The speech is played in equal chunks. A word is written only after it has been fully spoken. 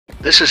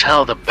This is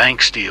how the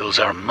bank steals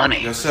our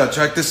money. Yo, sir,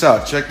 check this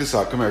out. Check this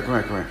out. Come here. All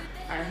right, here.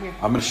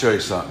 I'm gonna show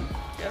you something.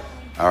 Yep.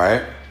 All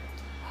right.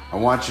 I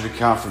want you to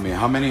count for me.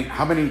 How many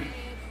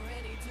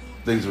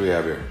things do we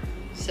have here?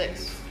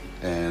 6.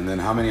 And then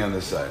how many on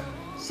this side?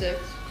 6.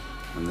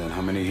 And then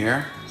how many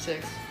here?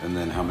 6. And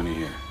then how many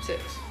here?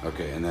 6.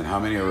 Okay. And then how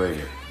many are right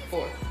here?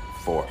 4.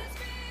 4.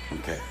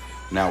 Okay.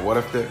 Now, what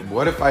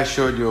if I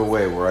showed you a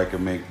way where I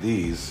could make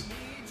these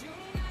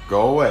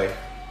go away,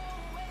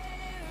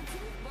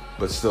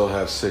 but still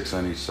have 6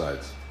 on each side?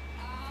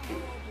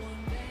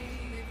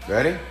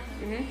 Ready?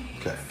 Mm-hmm.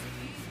 Okay.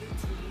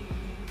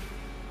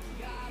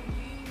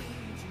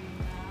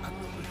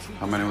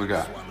 How many we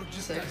got?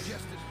 6.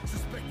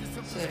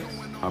 6.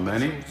 How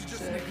many?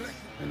 6.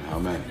 And how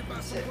many?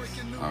 6.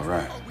 All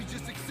right.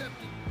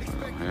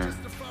 Here.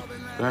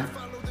 There.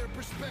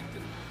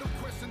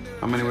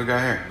 How many we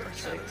got here?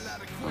 6.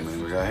 How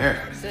many we got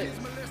here? 6.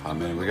 How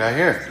many we got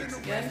here? 6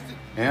 again.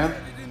 And?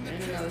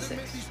 And another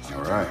 6.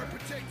 All right.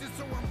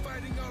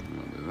 I'm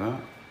gonna do that.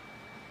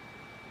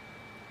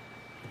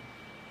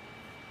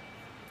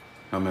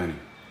 How many?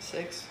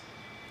 6.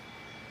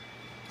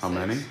 How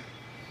many?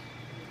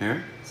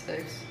 Here?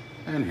 6.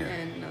 And here.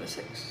 And another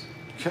 6.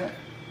 Okay.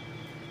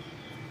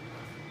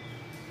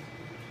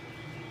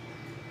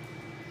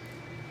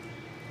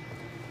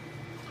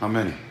 How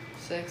many?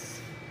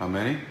 6. How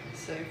many?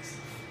 6.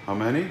 How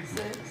many?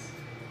 6.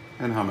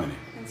 And how many?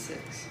 And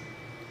 6.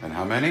 And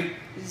how many?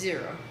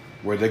 0.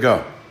 Where'd they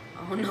go?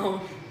 Oh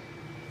no.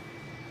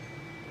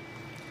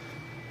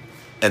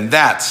 And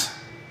that's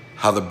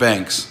how the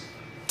banks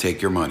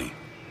take your money.